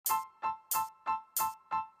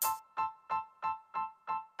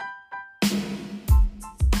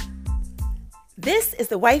This is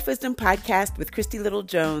the Wife Wisdom Podcast with Christy Little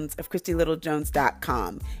Jones of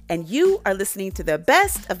ChristyLittleJones.com, and you are listening to the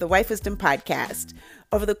best of the Wife Wisdom Podcast.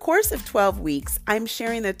 Over the course of 12 weeks, I'm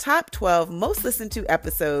sharing the top 12 most listened to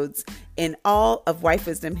episodes in all of Wife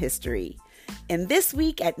Wisdom history. And this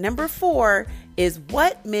week at number 4 is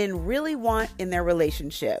what men really want in their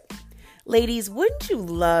relationship. Ladies, wouldn't you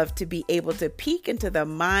love to be able to peek into the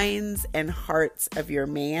minds and hearts of your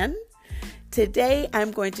man? Today,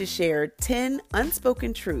 I'm going to share 10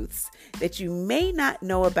 unspoken truths that you may not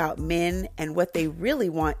know about men and what they really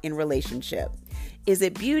want in relationship. Is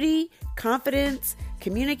it beauty, confidence,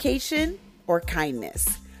 communication, or kindness?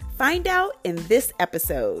 Find out in this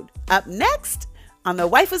episode. Up next on the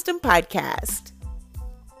Wife Wisdom Podcast.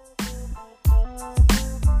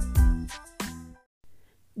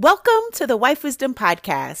 Welcome to the Wife Wisdom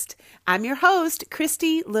Podcast. I'm your host,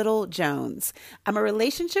 Christy Little Jones. I'm a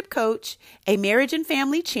relationship coach, a marriage and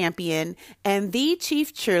family champion, and the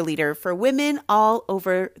chief cheerleader for women all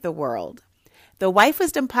over the world. The Wife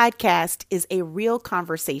Wisdom Podcast is a real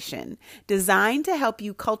conversation designed to help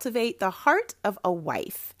you cultivate the heart of a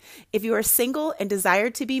wife. If you are single and desire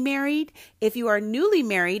to be married, if you are newly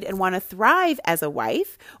married and want to thrive as a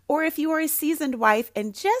wife, or if you are a seasoned wife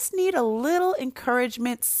and just need a little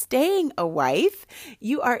encouragement staying a wife,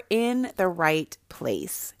 you are in the right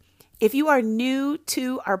place. If you are new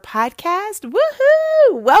to our podcast,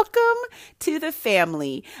 woohoo! Welcome to the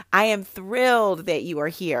family. I am thrilled that you are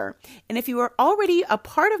here. And if you are already a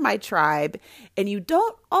part of my tribe and you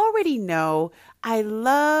don't already know, I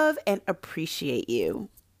love and appreciate you.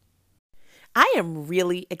 I am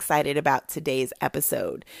really excited about today's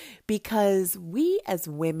episode because we as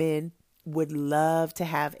women would love to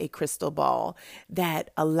have a crystal ball that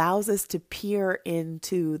allows us to peer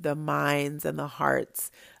into the minds and the hearts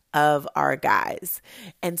of our guys.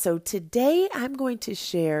 And so today I'm going to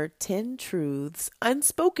share 10 truths,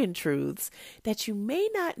 unspoken truths that you may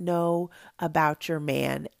not know about your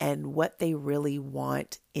man and what they really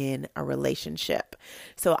want in a relationship.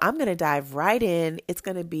 So I'm going to dive right in. It's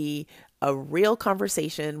going to be a real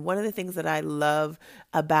conversation. One of the things that I love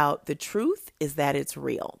about the truth is that it's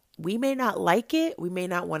real. We may not like it, we may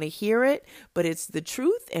not want to hear it, but it's the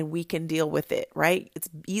truth and we can deal with it, right? It's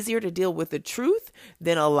easier to deal with the truth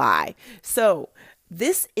than a lie. So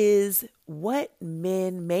this is what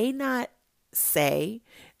men may not say.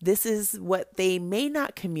 This is what they may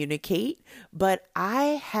not communicate, but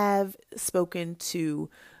I have spoken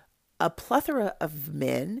to a plethora of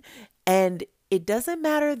men, and it doesn't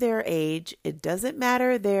matter their age. It doesn't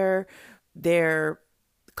matter their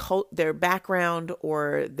background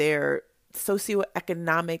or their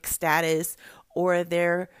socioeconomic status or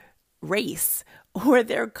their race or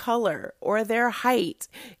their color or their height.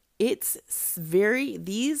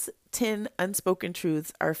 These 10 unspoken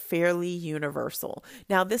truths are fairly universal.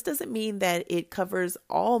 Now, this doesn't mean that it covers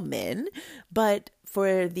all men, but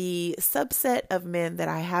for the subset of men that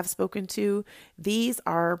I have spoken to, these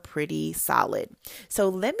are pretty solid. So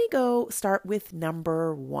let me go start with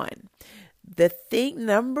number 1.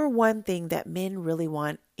 Number one thing that men really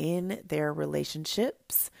want in their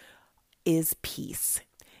relationships is peace.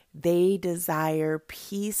 They desire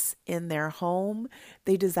peace in their home.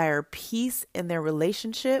 They desire peace in their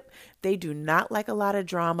relationship. They do not like a lot of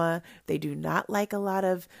drama. They do not like a lot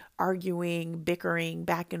of arguing, bickering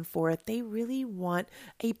back and forth. They really want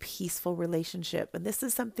a peaceful relationship. And this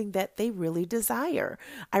is something that they really desire.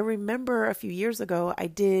 I remember a few years ago, I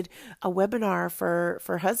did a webinar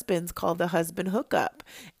for husbands called the Husband Hookup.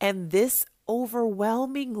 And this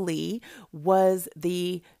overwhelmingly was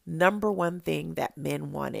the number one thing that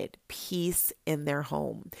men wanted: peace in their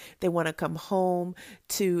home. They want to come home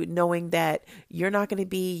to knowing that you're not going to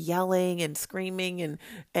be yelling and screaming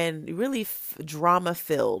and really drama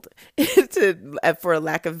filled for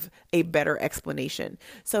lack of a better explanation.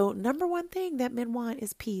 So number one thing that men want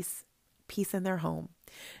is peace in their home.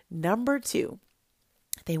 Number 2,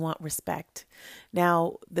 they want respect.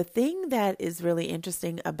 Now, the thing that is really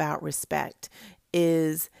interesting about respect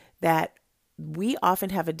is that we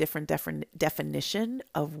often have a different definition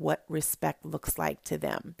of what respect looks like to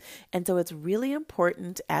them. And so it's really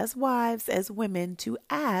important as wives, as women, to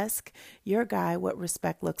ask your guy what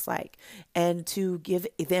respect looks like and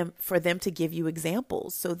for them to give you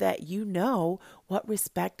examples so that you know what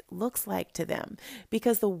respect looks like to them.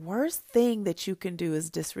 Because the worst thing that you can do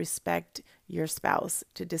is disrespect your spouse,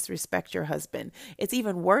 to disrespect your husband. It's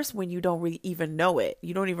even worse when you don't even know it.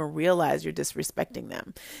 You don't even realize you're disrespecting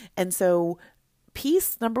them. And so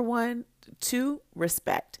peace, number 1, 2,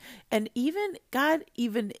 respect. And God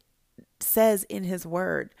even says in his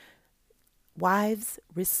word, wives,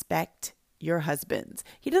 respect your husbands.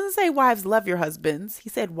 He doesn't say wives love your husbands. He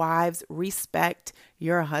said wives respect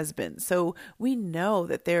your husbands. So we know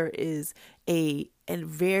that there is a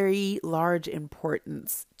very large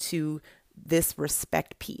importance to this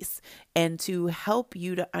respect piece, and to help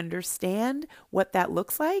you to understand what that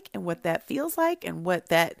looks like and what that feels like and what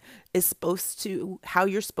that is supposed to, how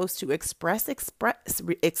you're supposed to express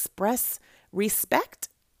respect.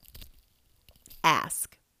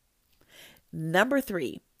 Ask. Number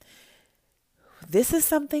 3, this is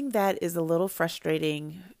something that is a little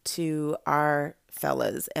frustrating to our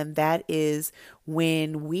fellas, and that is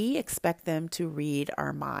when we expect them to read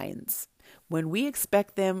our minds. When we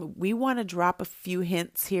expect them, we want to drop a few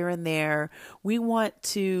hints here and there. We want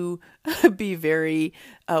to be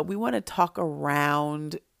we want to talk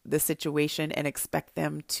around the situation and expect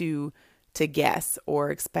them to guess or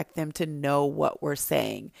expect them to know what we're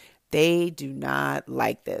saying. They do not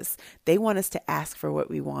like this. They want us to ask for what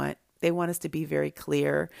we want. They want us to be very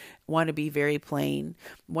clear, want to be very plain.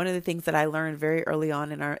 One of the things that I learned very early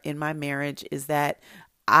on in my marriage is that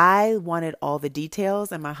I wanted all the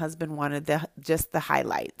details and my husband wanted just the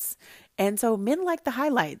highlights. And so men like the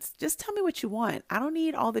highlights. Just tell me what you want. I don't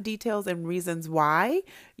need all the details and reasons why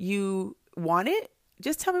you want it.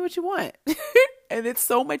 Just tell me what you want. And it's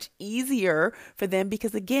so much easier for them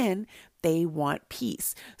because, again, they want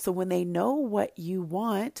peace. So when they know what you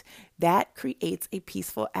want, that creates a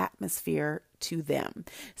peaceful atmosphere to them.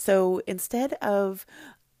 So instead of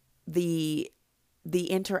the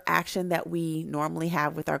interaction that we normally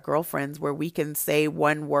have with our girlfriends, where we can say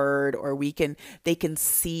one word or they can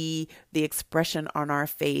see the expression on our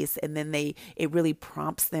face, and then it really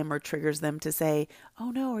prompts them or triggers them to say,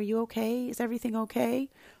 "Oh no, are you okay? Is everything okay?"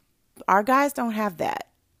 Our guys don't have that.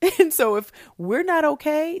 And so if we're not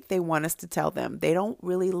okay, they want us to tell them. They don't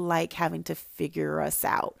really like having to figure us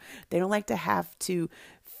out. They don't like to have to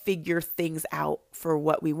figure things out for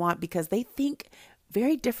what we want because they think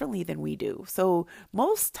very differently than we do. So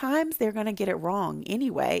most times they're going to get it wrong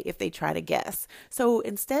anyway if they try to guess. So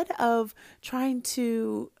instead of trying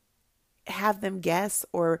to have them guess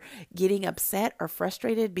or getting upset or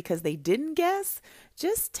frustrated because they didn't guess,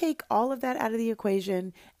 just take all of that out of the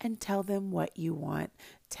equation and tell them what you want.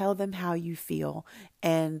 Tell them how you feel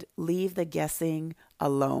and leave the guessing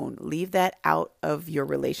alone. Leave that out of your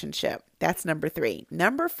relationship. That's number 3.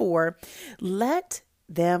 Number 4, let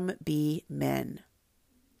them be men.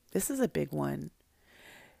 This is a big one.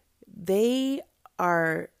 They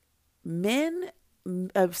are men,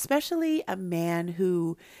 especially a man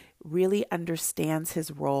who really understands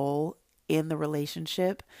his role in the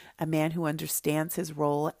relationship, a man who understands his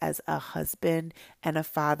role as a husband and a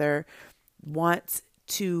father, wants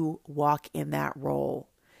to walk in that role.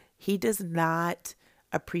 He does not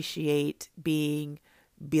appreciate being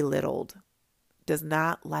belittled, does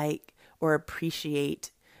not like or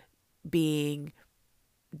appreciate being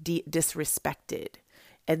disrespected.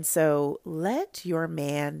 And so let your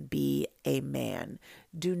man be a man.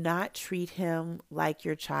 Do not treat him like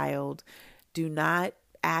your child. Do not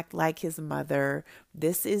act like his mother.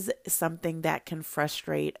 This is something that can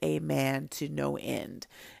frustrate a man to no end,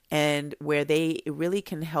 and where it really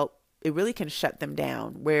can shut them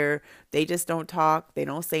down, where they just don't talk, they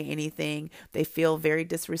don't say anything, they feel very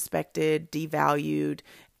disrespected, devalued,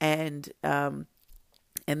 and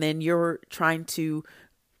then you're trying to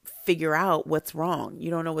figure out what's wrong.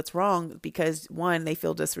 You don't know what's wrong because, one, they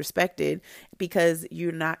feel disrespected because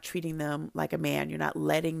you're not treating them like a man. You're not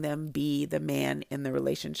letting them be the man in the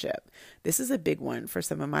relationship. This is a big one for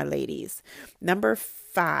some of my ladies. Number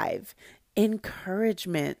 5,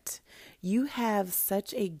 encouragement. You have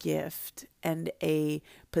such a gift and a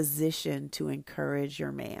position to encourage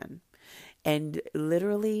your man. And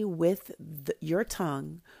literally with your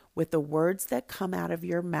tongue, with the words that come out of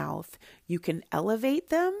your mouth, you can elevate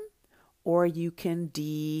them or you can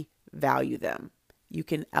devalue them. You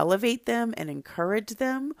can elevate them and encourage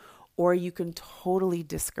them, or you can totally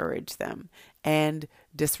discourage them and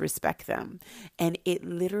disrespect them. And it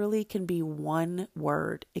literally can be one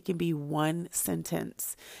word. It can be one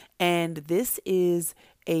sentence. And this is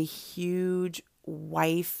a huge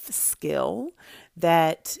wife skill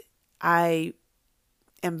that I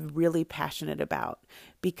am really passionate about,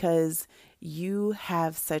 because you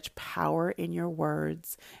have such power in your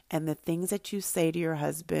words, and the things that you say to your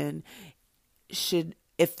husband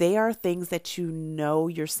if they are things that you know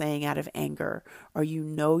you're saying out of anger, or you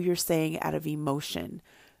know you're saying out of emotion,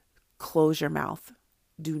 close your mouth.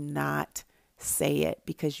 Do not say it,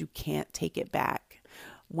 because you can't take it back.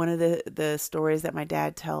 One of the stories that my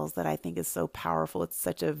dad tells that I think is so powerful, it's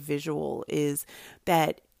such a visual, is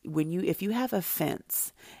that if you have a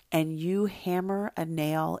fence and you hammer a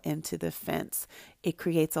nail into the fence, it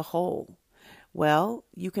creates a hole. Well,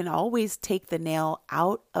 you can always take the nail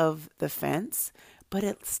out of the fence, but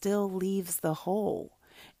it still leaves the hole.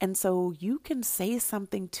 And so you can say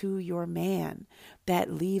something to your man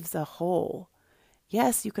that leaves a hole.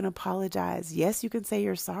 Yes, you can apologize. Yes, you can say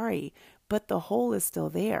you're sorry, but the hole is still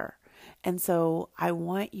there. And so I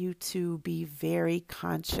want you to be very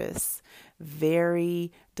conscious,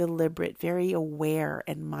 very deliberate, very aware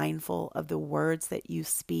and mindful of the words that you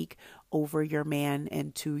speak over your man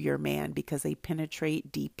and to your man, because they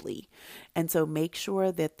penetrate deeply. And so make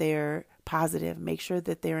sure that they're positive, make sure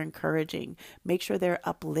that they're encouraging, make sure they're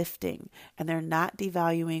uplifting, and they're not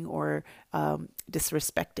devaluing or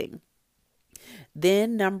disrespecting.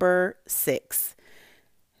 Then number 6,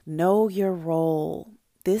 know your role.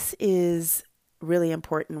 This is really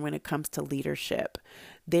important when it comes to leadership.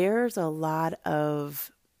 There's a lot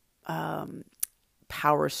of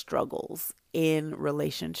power struggles in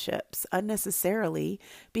relationships unnecessarily,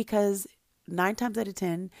 because 9 times out of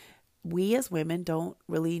 10, we as women don't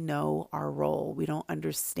really know our role. We don't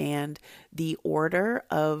understand the order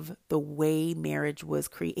of the way marriage was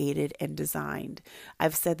created and designed.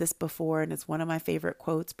 I've said this before, and it's one of my favorite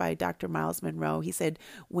quotes by Dr. Miles Monroe. He said,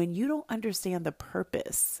 when you don't understand the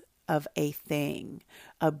purpose of a thing,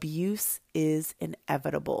 abuse is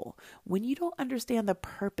inevitable. When you don't understand the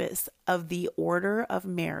purpose of the order of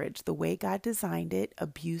marriage, the way God designed it,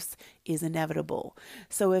 abuse is inevitable.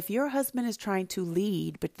 So if your husband is trying to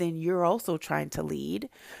lead, but then you're also trying to lead,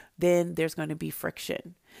 then there's going to be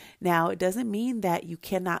friction. Now, it doesn't mean that you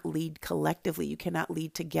cannot lead collectively. You cannot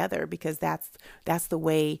lead together, because that's the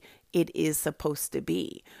way it is supposed to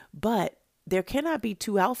be. But there cannot be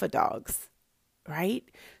 2 alpha dogs. Right?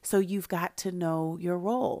 So you've got to know your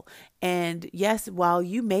role. And yes, while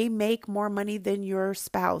you may make more money than your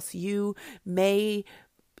spouse, you may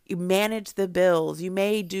manage the bills, you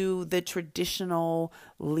may do the traditional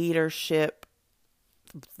leadership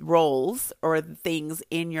roles or things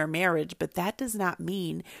in your marriage, but that does not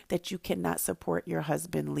mean that you cannot support your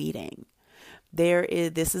husband leading.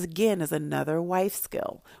 This is again is another wife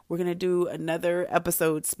skill. We're going to do another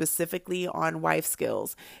episode specifically on wife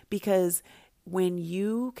skills, because when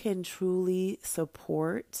you can truly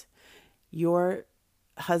support your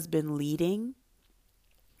husband leading,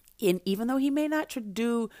 even though he may not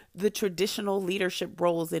do the traditional leadership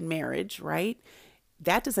roles in marriage, right?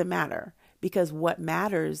 That doesn't matter, because what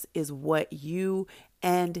matters is what you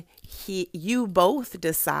both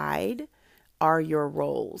decide are your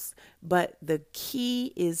roles. But the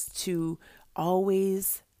key is to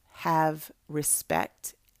always have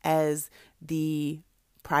respect as the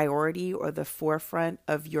priority or the forefront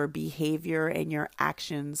of your behavior and your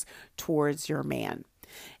actions towards your man.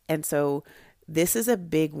 And so this is a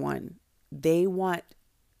big one. They want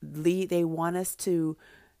us to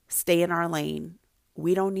stay in our lane.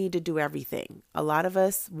 We don't need to do everything. A lot of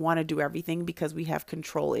us want to do everything because we have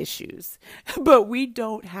control issues, but we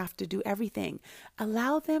don't have to do everything.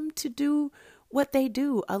 Allow them to do what they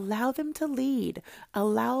do. Allow them to lead.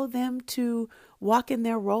 Allow them to walk in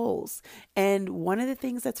their roles. And one of the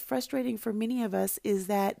things that's frustrating for many of us is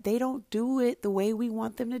that they don't do it the way we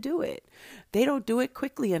want them to do it. They don't do it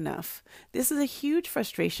quickly enough. This is a huge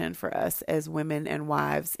frustration for us as women and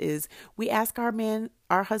wives, is we ask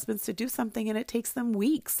our husbands to do something and it takes them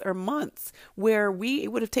weeks or months, where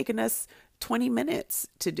it would have taken us 20 minutes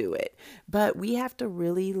to do it. But we have to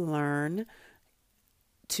really learn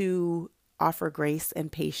to offer grace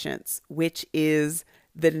and patience, which is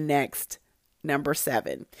the next number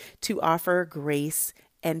 7, to offer grace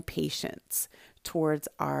and patience towards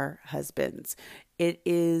our husbands.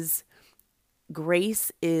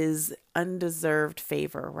 Grace is undeserved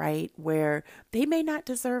favor, right? Where they may not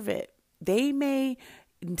deserve it. They may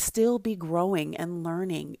still be growing and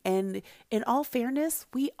learning. And in all fairness,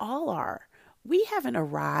 we all are. We haven't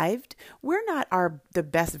arrived. We're not the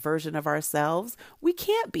best version of ourselves. We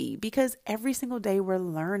can't be, because every single day we're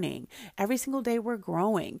learning. Every single day we're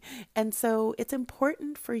growing. And so it's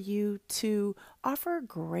important for you to offer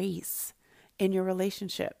grace in your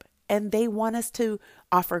relationship. And they want us to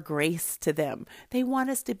offer grace to them. They want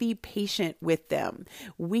us to be patient with them.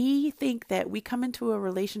 We think that we come into a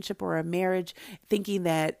relationship or a marriage thinking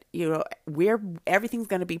that, everything's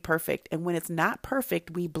going to be perfect. And when it's not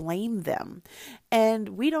perfect, we blame them. And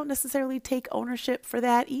we don't necessarily take ownership for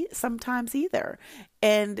that sometimes either.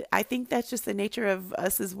 And I think that's just the nature of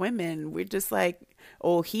us as women. We're just like,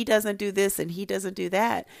 oh, he doesn't do this and he doesn't do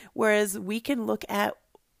that. Whereas we can look at,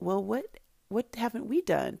 well, what haven't we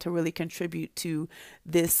done to really contribute to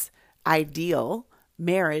this ideal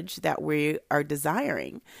marriage that we are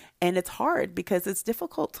desiring. And it's hard because it's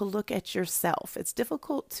difficult to look at yourself. It's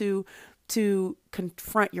difficult to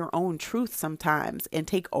confront your own truth sometimes and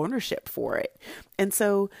take ownership for it. And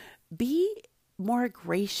so be more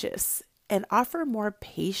gracious and offer more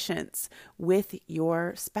patience with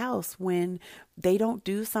your spouse when they don't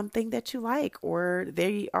do something that you like or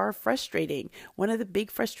they are frustrating. One of the big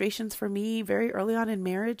frustrations for me very early on in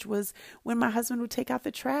marriage was when my husband would take out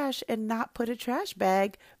the trash and not put a trash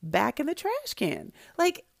bag back in the trash can.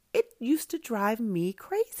 Like, it used to drive me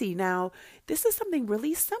crazy. Now, this is something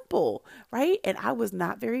really simple, right? And I was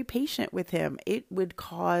not very patient with him. It would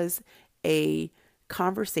cause a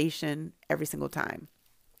conversation every single time.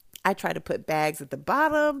 I try to put bags at the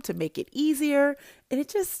bottom to make it easier. And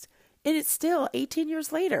it's still 18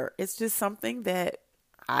 years later. It's just something that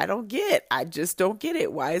I don't get. I just don't get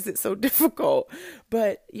it. Why is it so difficult?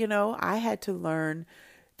 But, I had to learn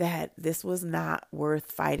that this was not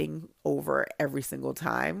worth fighting over every single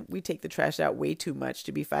time. We take the trash out way too much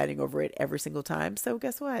to be fighting over it every single time. So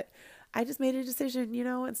guess what? I just made a decision,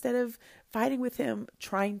 instead of fighting with him,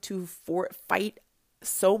 trying to fight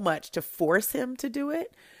so much to force him to do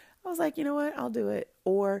it, I was like, you know what, I'll do it.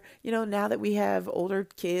 Or, now that we have older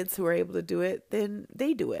kids who are able to do it, then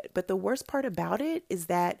they do it. But the worst part about it is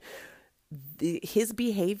that his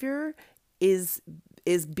behavior is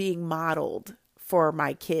being modeled for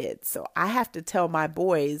my kids. So I have to tell my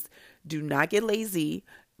boys, do not get lazy.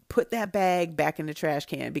 Put that bag back in the trash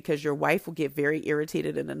can because your wife will get very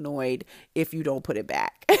irritated and annoyed if you don't put it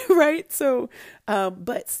back. Right. So,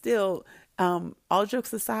 but still, all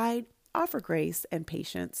jokes aside, offer grace and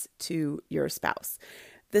patience to your spouse.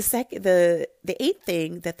 The eighth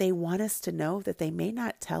thing that they want us to know that they may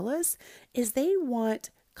not tell us is they want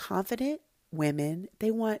confident women.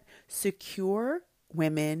 They want secure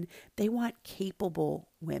women. They want capable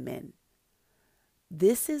women.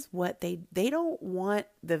 This is what they don't want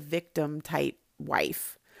the victim type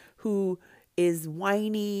wife who is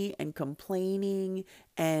whiny and complaining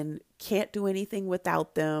and can't do anything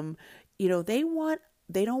without them.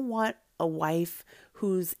 They don't want a wife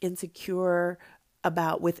who's insecure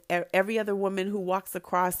about with every other woman who walks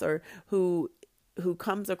across or who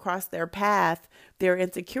comes across their path, they're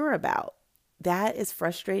insecure about. That is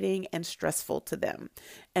frustrating and stressful to them.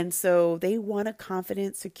 And so they want a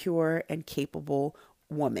confident, secure, and capable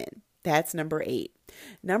woman. That's number 8.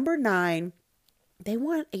 Number 9, they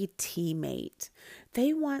want a teammate.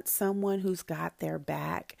 They want someone who's got their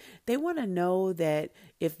back. They want to know that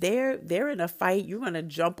if they're in a fight, you're going to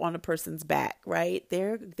jump on a person's back, right?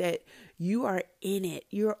 That you are in it.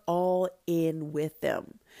 You're all in with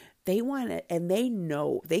them. They want it, and they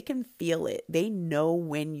know, they can feel it. They know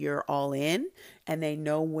when you're all in and they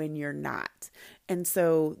know when you're not. And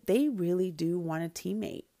so they really do want a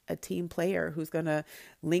teammate, a team player who's going to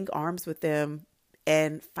link arms with them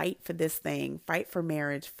and fight for this thing, fight for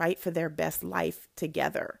marriage, fight for their best life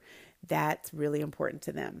together. That's really important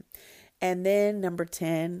to them. And then number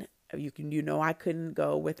 10, I couldn't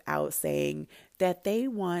go without saying that they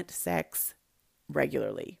want sex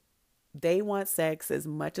regularly. They want sex as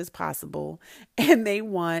much as possible, and they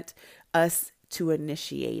want us to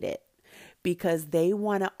initiate it because they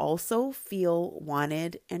want to also feel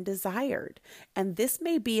wanted and desired. And this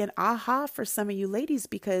may be an aha for some of you ladies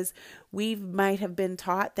because we might have been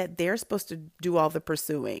taught that they're supposed to do all the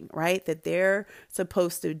pursuing, right? That they're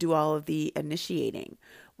supposed to do all of the initiating.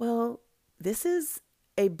 Well, this is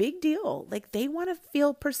a big deal. Like, they want to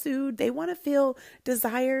feel pursued, they want to feel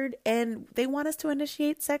desired, and they want us to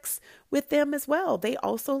initiate sex with them as well. They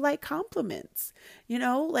also like compliments.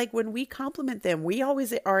 Like when we compliment them, we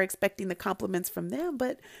always are expecting the compliments from them,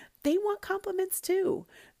 but they want compliments too.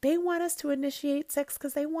 They want us to initiate sex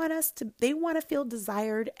because they want to feel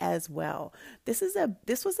desired as well. This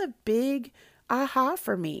was a big aha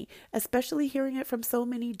for me, especially hearing it from so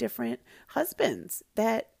many different husbands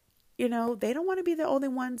that they don't want to be the only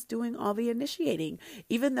ones doing all the initiating,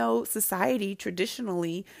 even though society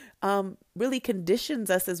traditionally really conditions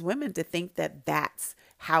us as women to think that that's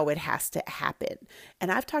how it has to happen.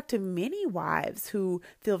 And I've talked to many wives who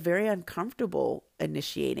feel very uncomfortable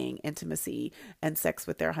initiating intimacy and sex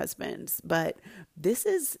with their husbands. But this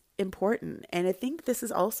is important. And I think this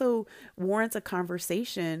is also warrants a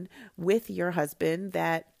conversation with your husband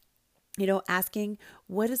that, asking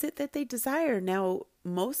what is it that they desire. Now,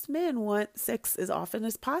 most men want sex as often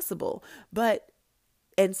as possible,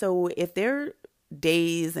 and so if there are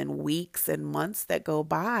days and weeks and months that go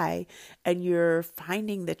by and you're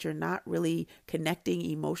finding that you're not really connecting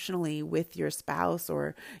emotionally with your spouse,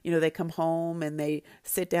 or, they come home and they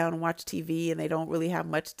sit down and watch TV and they don't really have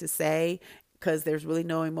much to say, because there's really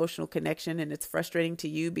no emotional connection, and it's frustrating to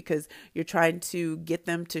you because you're trying to get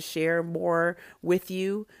them to share more with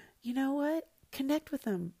you, you know what? Connect with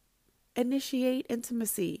them. Initiate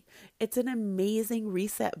intimacy. It's an amazing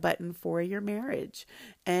reset button for your marriage.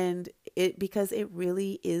 And because it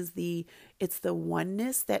really is it's the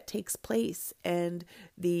oneness that takes place, and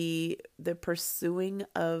the pursuing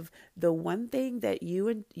of the one thing that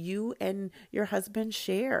you and your husband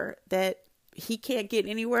share that he can't get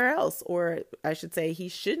anywhere else, or I should say he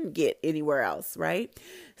shouldn't get anywhere else, right?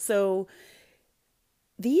 So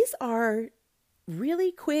these are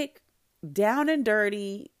really quick, down and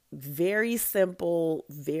dirty, very simple,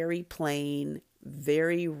 very plain,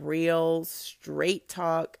 very real, straight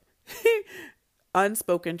talk,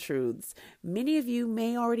 unspoken truths. Many of you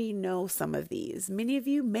may already know some of these. Many of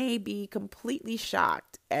you may be completely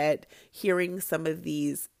shocked at hearing some of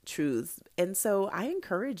these truths. And so I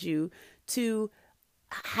encourage you to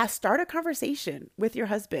start a conversation with your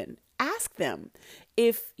husband. Ask them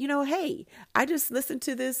if, hey, I just listened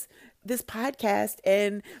to this podcast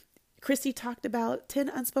and Christy talked about 10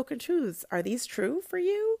 unspoken truths. Are these true for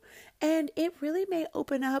you? And it really may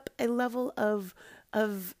open up a level of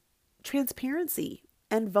transparency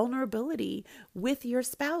and vulnerability with your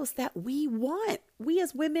spouse that we want. We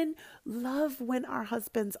as women love when our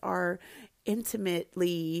husbands are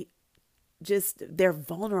intimately they're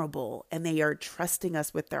vulnerable and they are trusting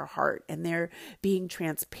us with their heart and they're being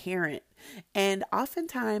transparent. And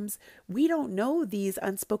oftentimes we don't know these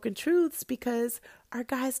unspoken truths because our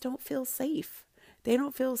guys don't feel safe. They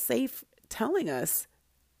don't feel safe telling us,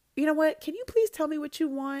 you know what, can you please tell me what you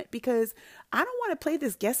want? Because I don't want to play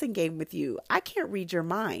this guessing game with you. I can't read your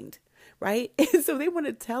mind, right? And so they want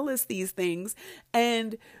to tell us these things,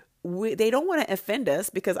 and they don't want to offend us,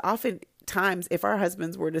 because oftentimes if our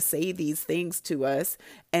husbands were to say these things to us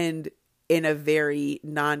and in a very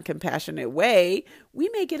non-compassionate way, we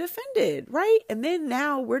may get offended, right? And then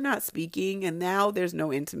now we're not speaking, and now there's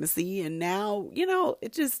no intimacy, and now,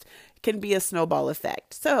 it just can be a snowball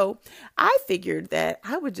effect. So I figured that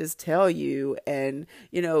I would just tell you and,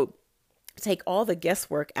 take all the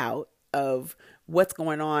guesswork out of what's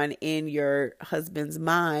going on in your husband's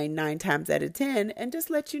mind 9 times out of 10, and just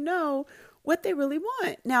let you know what they really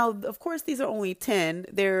want. Now, of course, these are only 10.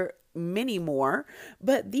 There are many more,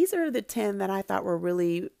 but these are the 10 that I thought were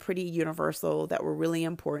really pretty universal, that were really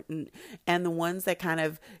important, and the ones that kind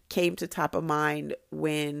of came to top of mind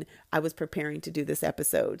when I was preparing to do this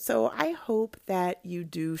episode. So I hope that you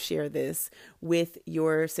do share this with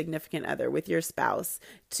your significant other, with your spouse,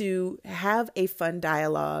 to have a fun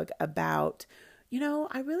dialogue about,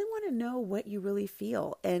 I really want to know what you really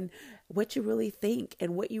feel and what you really think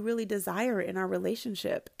and what you really desire in our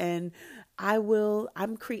relationship. And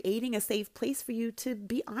I'm creating a safe place for you to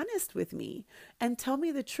be honest with me and tell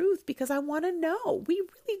me the truth, because I want to know. We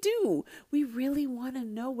really do. We really want to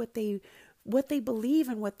know what they believe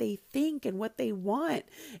and what they think and what they want.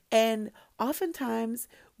 And oftentimes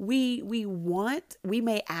we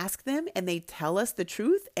may ask them and they tell us the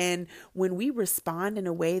truth. And when we respond in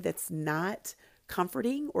a way that's not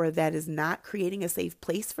comforting or that is not creating a safe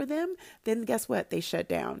place for them, then guess what? They shut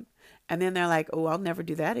down. And then they're like, oh, I'll never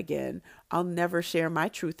do that again. I'll never share my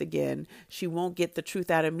truth again. She won't get the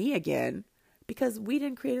truth out of me again, because we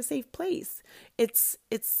didn't create a safe place. It's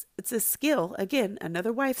a skill, again,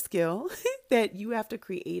 another wife skill, that you have to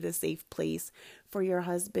create a safe place for your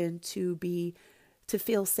husband to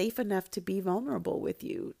feel safe enough to be vulnerable with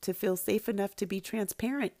you, to feel safe enough to be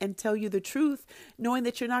transparent and tell you the truth, knowing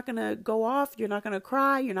that you're not going to go off, you're not going to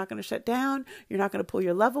cry, you're not going to shut down, you're not going to pull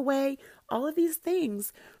your love away. All of these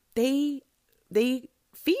things, they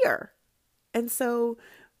fear. And so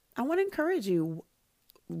I want to encourage you,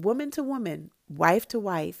 woman to woman, wife to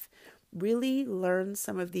wife, really learn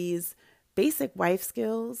some of these basic wife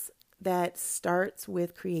skills that starts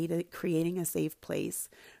with creating a safe place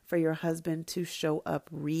for your husband to show up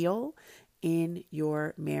real in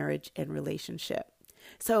your marriage and relationship.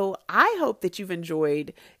 So I hope that you've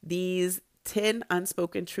enjoyed these 10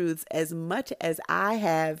 unspoken truths as much as I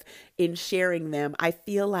have in sharing them. I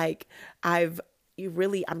feel like I'm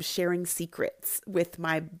sharing secrets with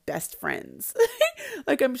my best friends.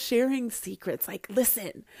 Like, I'm sharing secrets. Like,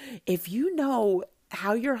 listen, if you know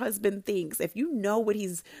how your husband thinks, if you know what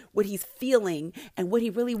he's feeling and what he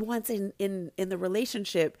really wants in the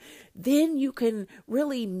relationship, then you can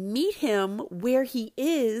really meet him where he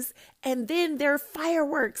is. And then there are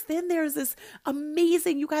fireworks. Then there's this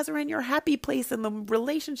amazing, you guys are in your happy place and the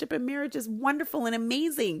relationship and marriage is wonderful and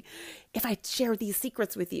amazing if I share these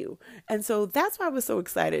secrets with you. And so that's why I was so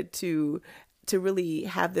excited to really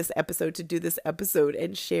have this episode, to do this episode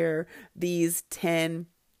and share these 10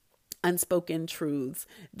 unspoken truths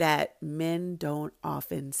that men don't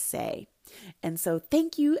often say. And so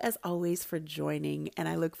thank you as always for joining, and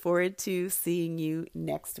I look forward to seeing you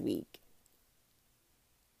next week.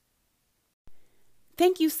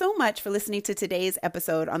 Thank you so much for listening to today's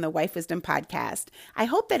episode on the Wife Wisdom Podcast. I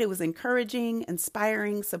hope that it was encouraging,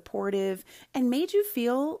 inspiring, supportive, and made you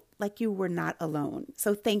feel like you were not alone.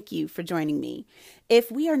 So thank you for joining me.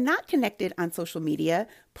 If we are not connected on social media,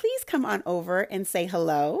 please come on over and say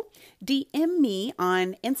hello. DM me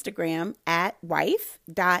on Instagram at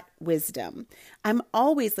wife.wisdom. I'm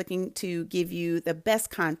always looking to give you the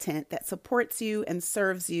best content that supports you and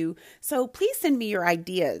serves you. So please send me your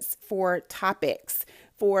ideas for topics,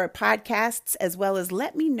 for podcasts, as well as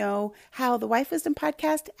let me know how the Wife Wisdom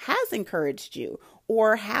Podcast has encouraged you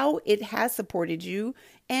or how it has supported you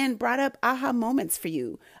and brought up aha moments for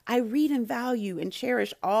you. I read and value and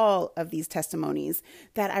cherish all of these testimonies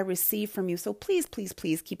that I receive from you. So please, please,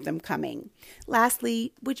 please keep them coming.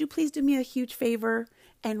 Lastly, would you please do me a huge favor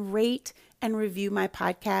and rate and review my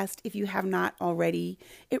podcast if you have not already?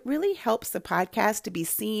 It really helps the podcast to be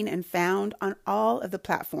seen and found on all of the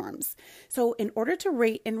platforms. So in order to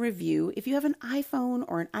rate and review, if you have an iPhone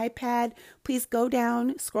or an iPad, please scroll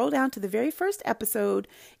down to the very first episode.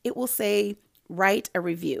 It will say, write a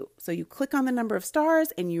review. So you click on the number of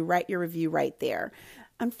stars and you write your review right there.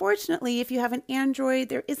 Unfortunately, if you have an Android,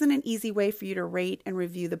 there isn't an easy way for you to rate and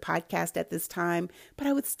review the podcast at this time, but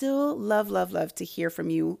I would still love to hear from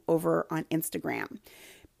you over on Instagram.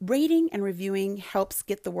 Rating and reviewing helps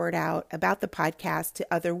get the word out about the podcast to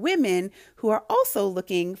other women who are also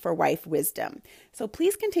looking for wife wisdom. So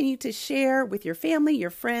please continue to share with your family, your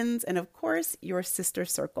friends, and of course, your sister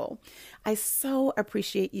circle. I so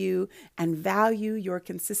appreciate you and value your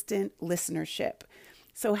consistent listenership.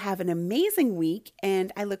 So have an amazing week,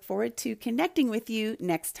 and I look forward to connecting with you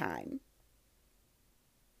next time.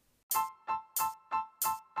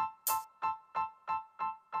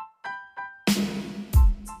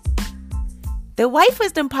 The Wife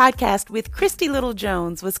Wisdom Podcast with Christy Little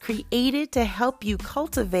Jones was created to help you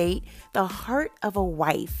cultivate the heart of a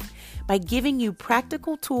wife by giving you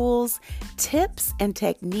practical tools, tips, and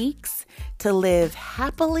techniques to live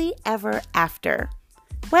happily ever after.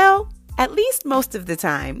 Well, at least most of the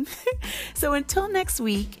time. So until next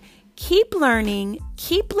week, keep learning,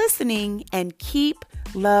 keep listening, and keep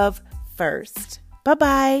love first.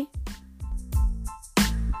 Bye-bye.